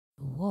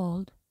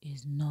world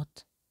is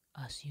not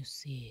as you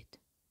see it.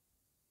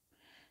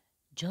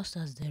 Just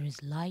as there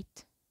is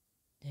light,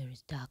 there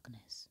is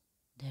darkness.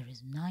 There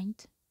is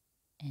night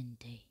and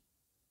day.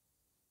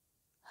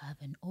 Have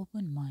an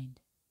open mind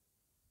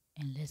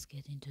and let's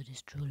get into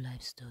this true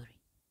life story.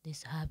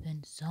 This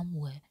happened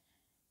somewhere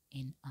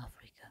in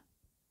Africa.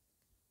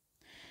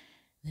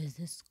 There's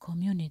this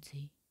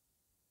community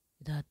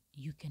that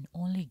you can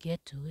only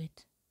get to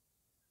it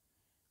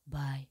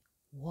by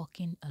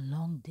walking a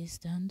long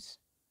distance,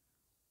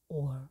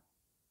 or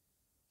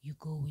you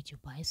go with your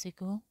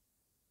bicycle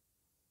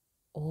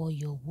or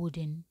your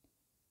wooden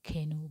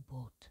canoe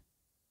boat.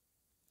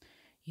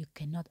 You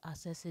cannot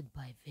access it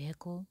by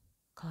vehicle.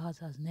 Cars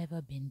has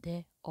never been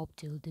there up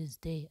till this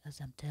day as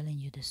I'm telling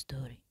you the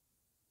story.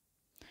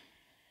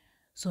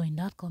 So in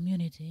that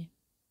community,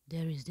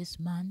 there is this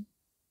man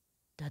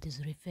that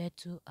is referred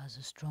to as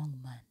a strong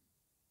man.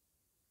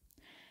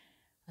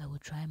 I will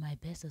try my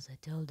best as I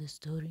tell this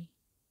story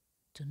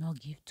to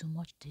not give too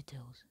much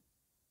details,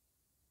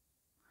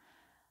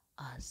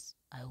 as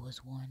I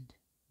was warned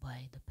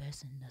by the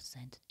person that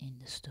sent in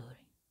the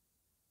story.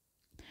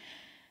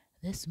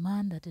 This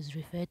man that is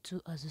referred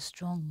to as a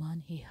strong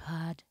man, he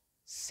had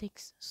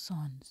 6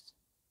 sons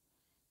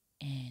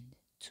and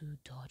 2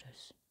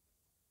 daughters.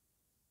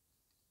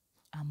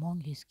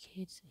 Among his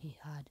kids, he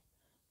had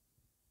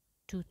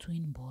 2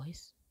 twin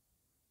boys,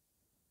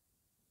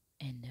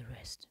 and the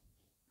rest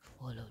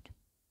followed.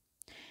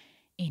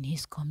 In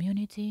his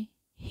community,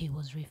 he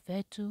was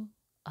referred to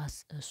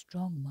as a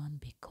strong man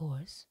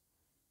because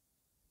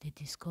they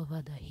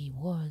discovered that he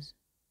was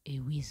a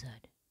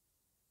wizard.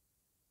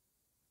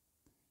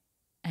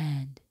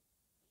 And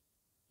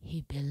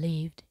he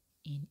believed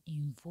in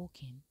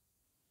invoking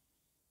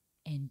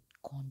and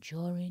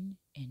conjuring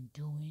and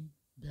doing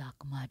black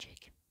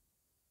magic.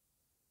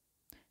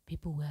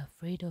 People were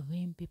afraid of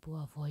him,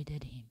 people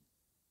avoided him,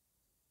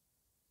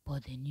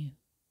 but they knew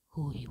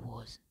who he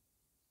was.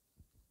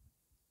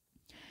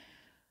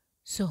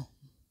 So,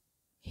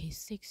 his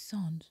 6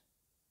 sons,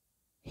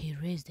 he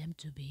raised them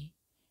to be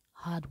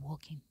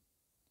hard-working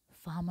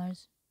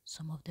farmers.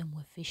 Some of them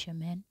were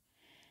fishermen.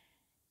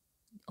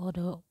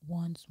 Other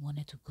ones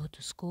wanted to go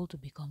to school to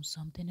become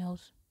something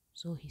else,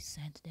 so he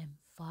sent them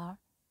far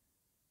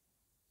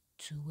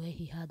to where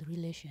he had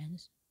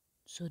relations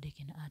so they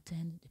can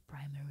attend the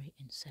primary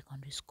and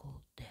secondary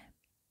school there.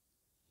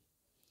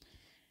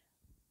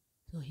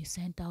 So he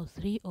sent out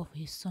 3 of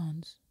his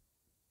sons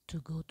to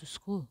go to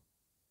school,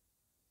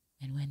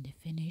 and when they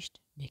finished,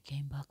 they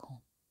came back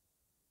home.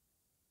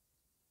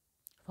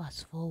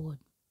 Fast forward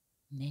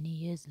many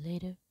years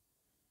later,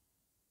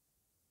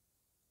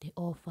 they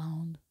all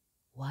found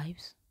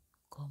wives,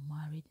 got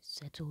married,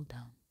 settled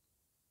down.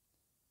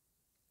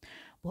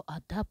 But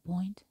at that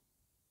point,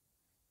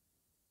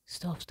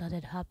 stuff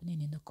started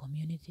happening in the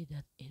community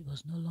that it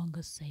was no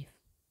longer safe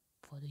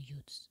for the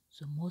youths.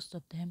 So most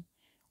of them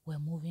were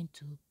moving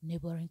to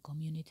neighboring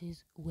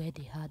communities where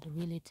they had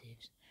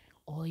relatives,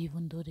 or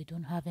even though they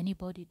don't have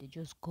anybody, they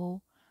just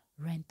go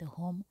rent a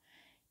home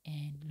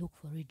and look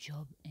for a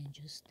job and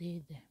just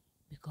stay there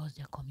because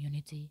their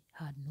community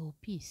had no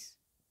peace.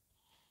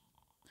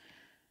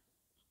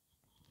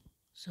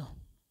 So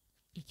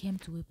it came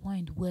to a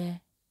point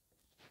where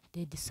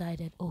they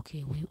decided,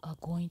 okay, we are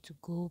going to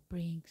go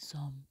bring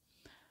some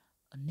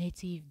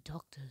native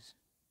doctors,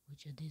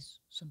 which are these,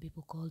 some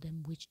people call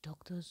them witch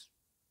doctors,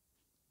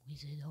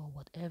 wizard or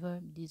whatever.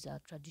 These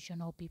are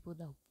traditional people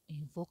that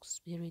invoke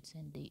spirits,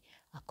 and they,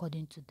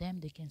 according to them,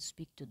 they can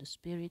speak to the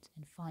spirits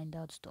and find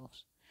out stuff.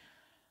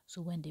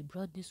 So when they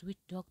brought these witch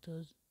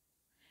doctors,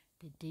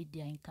 they did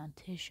their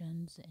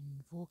incantations and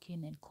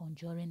invoking and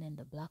conjuring and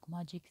the black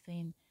magic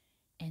thing,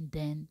 and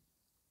then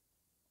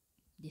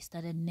they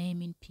started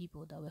naming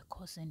people that were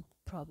causing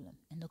problem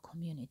in the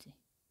community.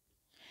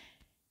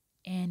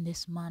 And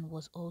this man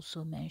was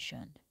also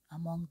mentioned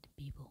among the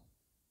people.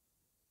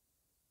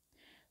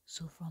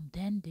 So from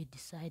then the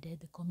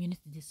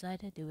community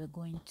decided they were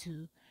going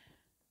to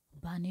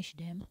banish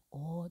them,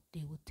 or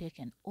they would take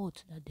an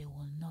oath that they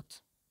will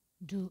not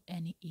do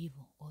any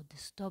evil or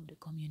disturb the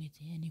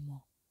community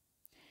anymore.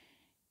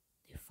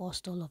 They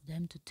forced all of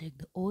them to take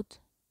the oath.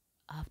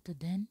 After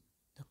then,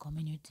 the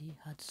community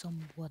had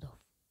somewhat of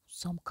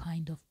some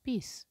kind of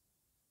peace.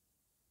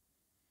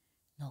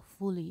 Not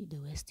fully, they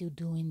were still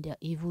doing their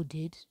evil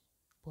deeds,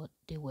 but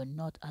they were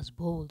not as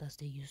bold as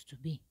they used to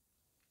be,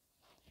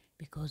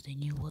 because they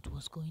knew what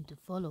was going to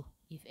follow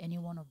if any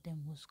one of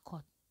them was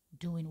caught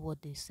doing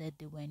what they said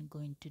they weren't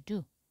going to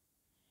do.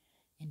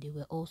 And they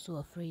were also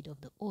afraid of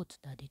the oath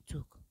that they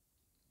took.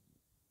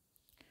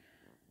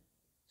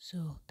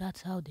 So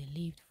that's how they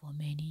lived for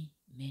many,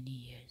 many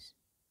years.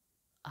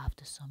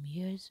 After some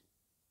years,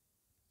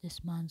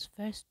 this man's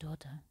first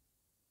daughter,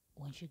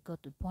 when she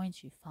got to the point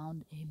she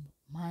found a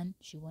man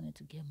she wanted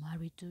to get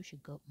married to, she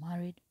got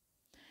married.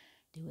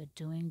 They were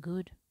doing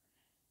good.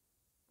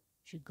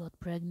 She got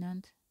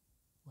pregnant.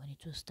 When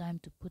it was time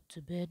to put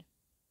to bed,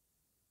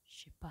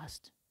 she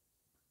passed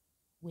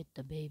with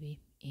the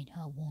baby in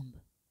her womb.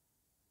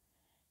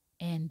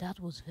 And that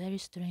was very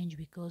strange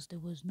because there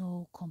was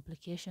no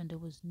complication. There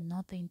was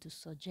nothing to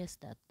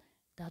suggest that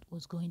that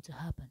was going to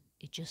happen.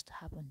 It just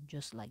happened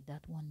just like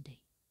that one day.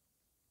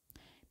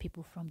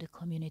 People from the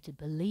community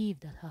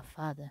believed that her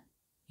father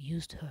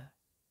used her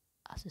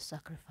as a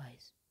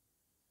sacrifice.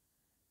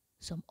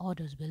 Some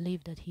others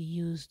believed that he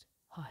used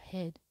her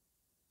head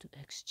to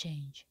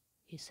exchange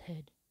his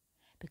head,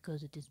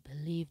 because it is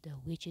believed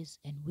that witches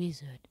and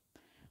wizards,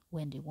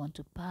 when they want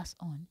to pass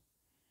on,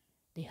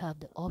 they have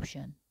the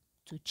option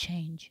to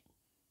change,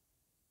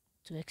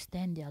 to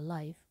extend their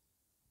life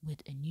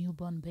with a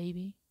newborn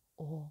baby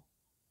or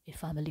a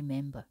family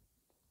member.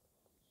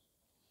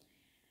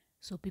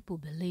 So people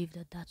believe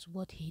that that's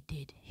what he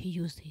did. He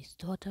used his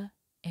daughter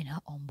and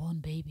her unborn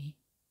baby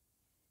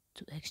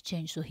to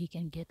exchange so he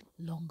can get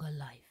longer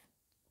life.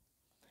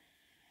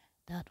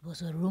 That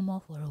was a rumor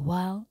for a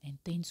while, and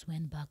things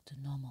went back to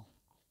normal.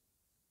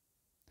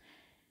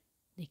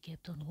 They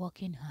kept on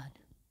working hard.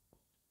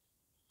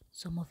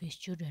 Some of his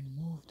children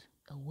moved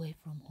away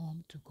from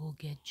home to go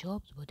get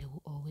jobs, but they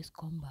would always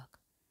come back.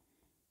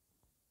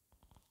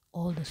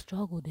 All the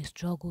struggle they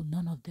struggled,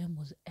 none of them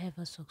was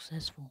ever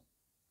successful.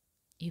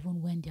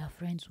 Even when their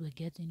friends were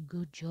getting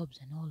good jobs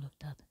and all of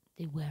that,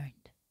 they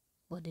weren't.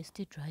 But they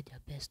still tried their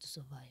best to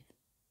survive.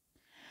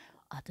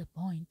 At a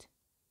point,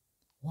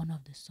 one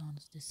of the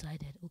sons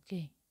decided,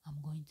 okay, I'm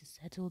going to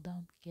settle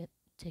down,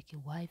 take a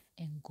wife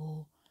and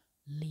go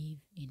live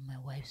in my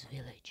wife's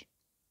village.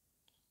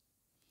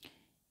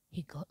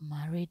 He got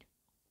married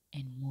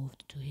and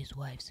moved to his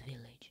wife's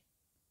village.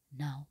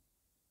 Now,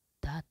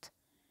 that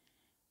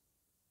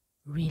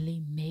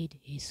really made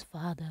his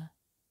father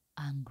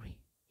angry.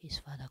 His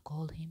father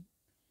called him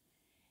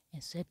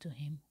and said to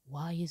him,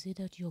 why is it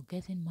that you're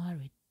getting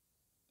married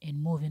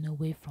and moving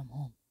away from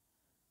home?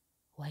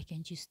 Why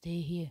can't you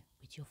stay here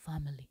with your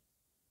family?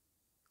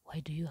 Why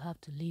do you have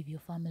to leave your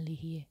family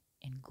here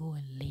and go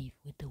and live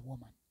with the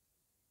woman?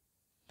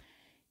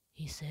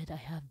 He said, I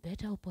have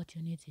better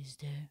opportunities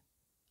there.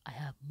 I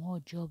have more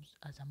jobs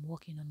as I'm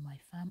working on my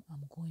farm.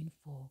 I'm going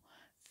for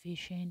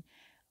fishing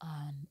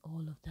and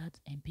all of that,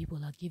 and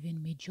people are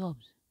giving me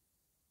jobs.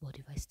 But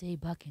if I stay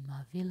back in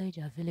my village,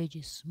 our village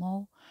is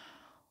small,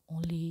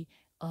 only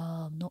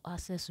no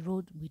access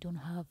road. We don't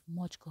have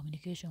much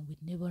communication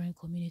with neighboring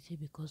community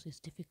because it's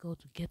difficult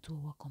to get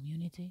to our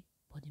community.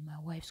 But in my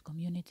wife's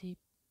community,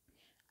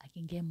 I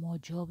can get more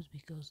jobs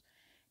because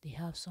they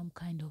have some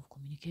kind of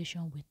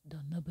communication with the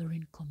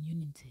neighboring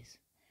communities.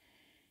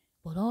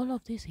 But all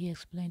of this, he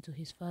explained to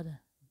his father,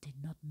 did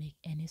not make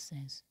any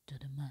sense to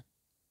the man.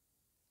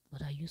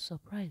 But are you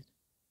surprised?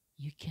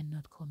 You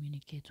cannot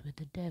communicate with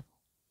the devil.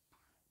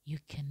 You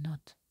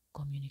cannot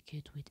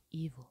communicate with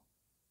evil.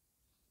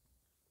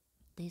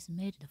 This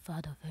made the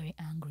father very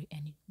angry,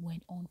 and it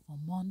went on for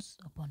months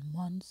upon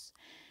months,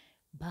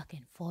 back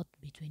and forth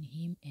between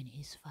him and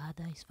his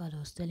father. His father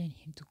was telling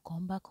him to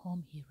come back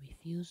home. He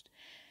refused.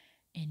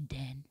 And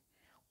then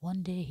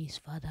one day his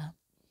father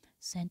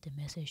sent a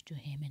message to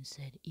him and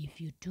said, if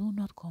you do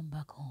not come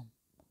back home,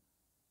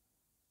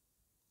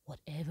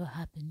 whatever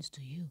happens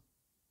to you,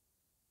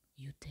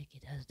 you take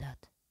it as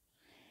that.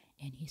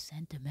 And he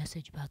sent a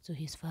message back to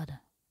his father.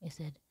 He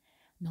said,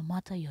 no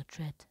matter your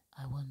threat,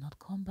 I will not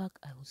come back.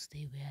 I will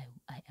stay where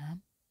I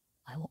am.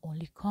 I will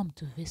only come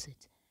to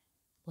visit,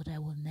 but I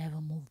will never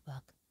move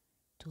back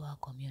to our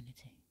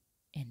community.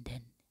 And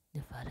then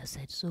the father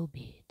said, so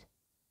be it.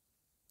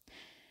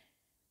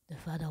 The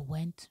father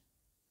went,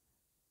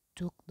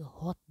 took the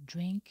hot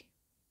drink,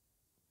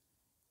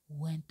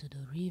 went to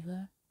the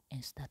river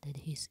and started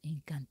his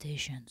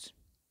incantations.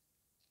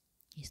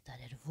 He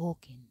started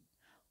invoking,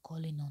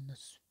 calling on the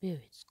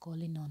spirits,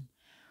 calling on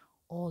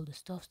all the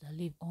stuffs that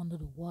live under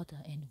the water,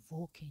 and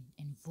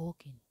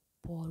invoking,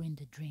 pouring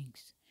the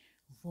drinks,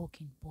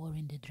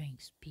 pouring the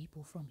drinks.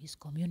 People from his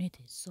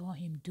community saw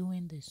him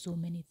doing this so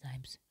many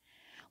times,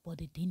 but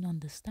they didn't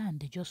understand.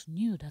 They just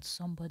knew that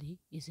somebody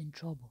is in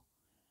trouble,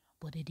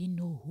 but they didn't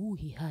know who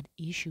he had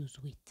issues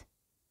with.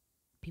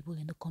 People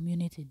in the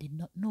community did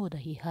not know that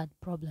he had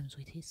problems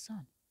with his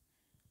son,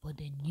 but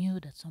they knew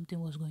that something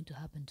was going to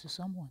happen to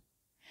someone.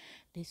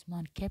 This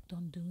man kept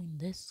on doing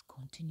this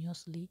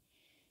continuously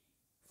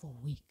for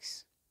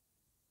weeks.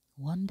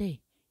 One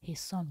day,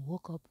 his son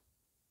woke up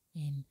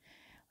in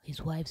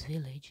his wife's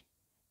village,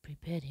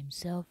 prepared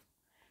himself,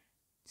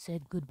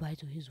 said goodbye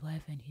to his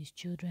wife and his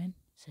children,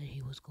 said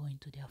he was going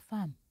to their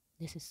farm.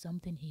 This is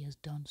something he has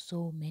done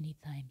so many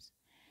times.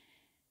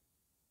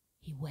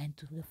 He went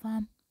to the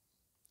farm,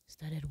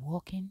 started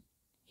walking.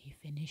 He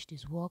finished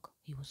his walk.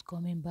 He was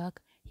coming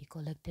back. He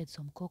collected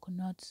some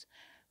coconuts,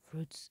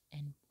 fruits,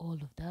 and all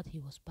of that. He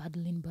was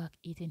paddling back,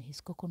 eating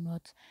his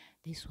coconuts.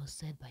 This was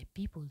said by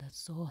people that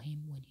saw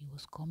him when he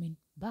was coming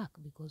back,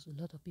 because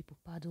a lot of people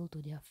paddled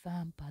to their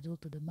farm,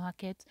 paddled to the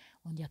market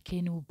on their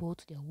canoe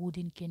boat, their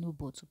wooden canoe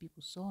boat. So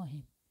people saw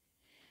him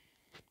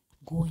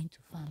going to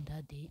farm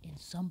that day, and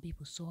some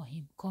people saw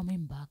him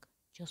coming back,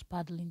 just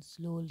paddling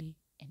slowly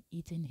and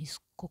eating his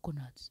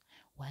coconuts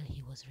while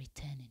he was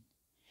returning.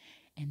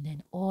 And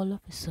then all of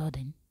a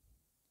sudden,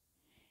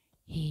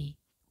 he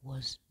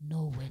was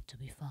nowhere to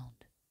be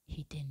found.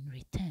 He didn't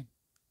return.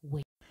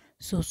 Wait.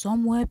 So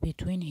somewhere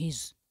between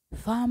his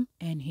farm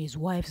and his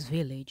wife's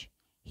village,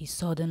 he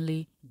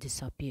suddenly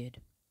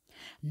disappeared.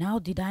 Now,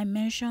 did I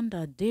mention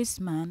that this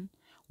man,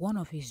 one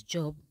of his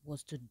job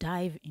was to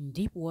dive in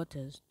deep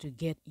waters to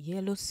get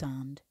yellow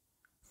sand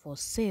for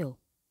sale?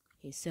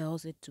 He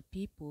sells it to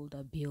people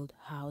that build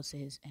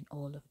houses and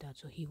all of that.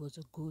 So he was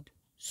a good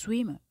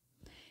swimmer.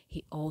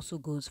 He also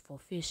goes for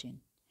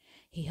fishing.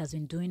 He has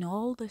been doing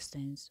all these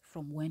things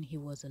from when he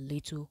was a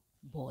little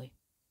boy.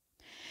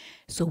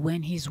 So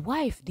when his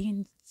wife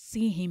didn't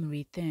see him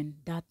return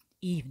that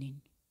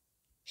evening,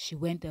 she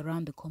went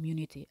around the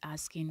community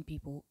asking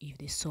people if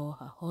they saw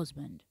her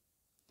husband.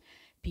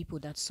 People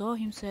that saw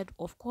him said,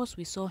 of course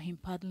we saw him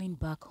paddling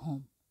back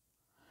home.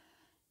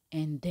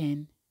 And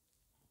then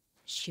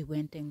she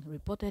went and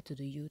reported to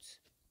the youth.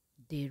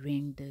 They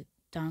rang the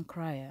town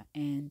crier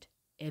and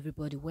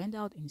everybody went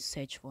out in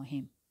search for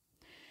him.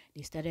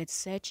 They started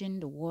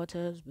searching the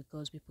waters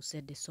because people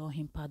said they saw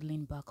him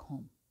paddling back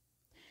home.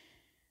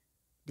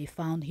 They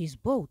found his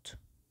boat,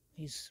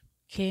 his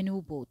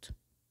canoe boat.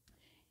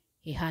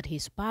 He had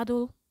his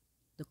paddle,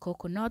 the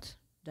coconut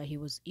that he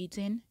was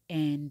eating,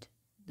 and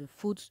the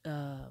food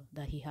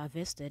that he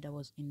harvested that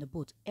was in the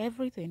boat.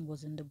 Everything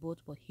was in the boat,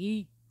 but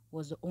he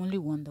was the only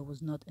one that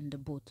was not in the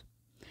boat.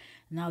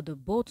 Now, the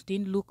boat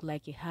didn't look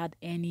like it had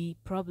any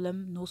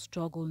problem, no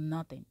struggle,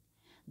 nothing.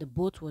 The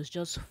boat was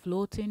just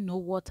floating, no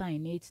water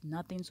in it,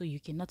 nothing, so you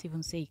cannot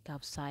even say it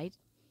capsized,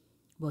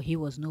 but he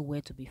was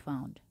nowhere to be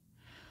found.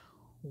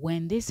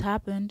 When this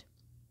happened,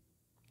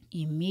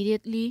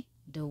 immediately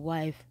the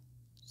wife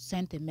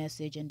sent a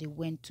message and they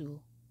went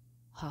to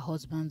her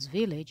husband's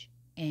village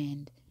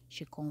and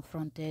she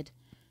confronted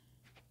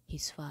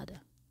his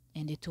father.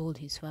 And they told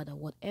his father,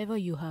 whatever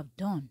you have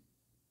done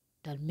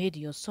that made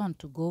your son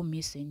to go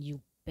missing,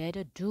 you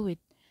better do it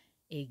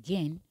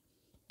again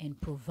and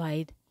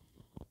provide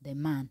the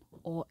man,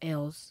 or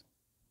else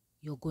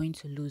you're going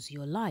to lose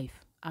your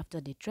life. After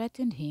they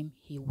threatened him,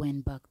 he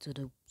went back to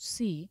the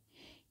sea,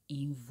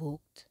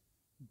 invoked,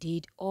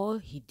 did all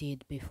he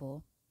did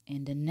before,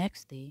 and the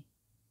next day,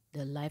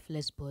 the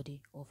lifeless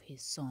body of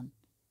his son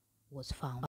was found.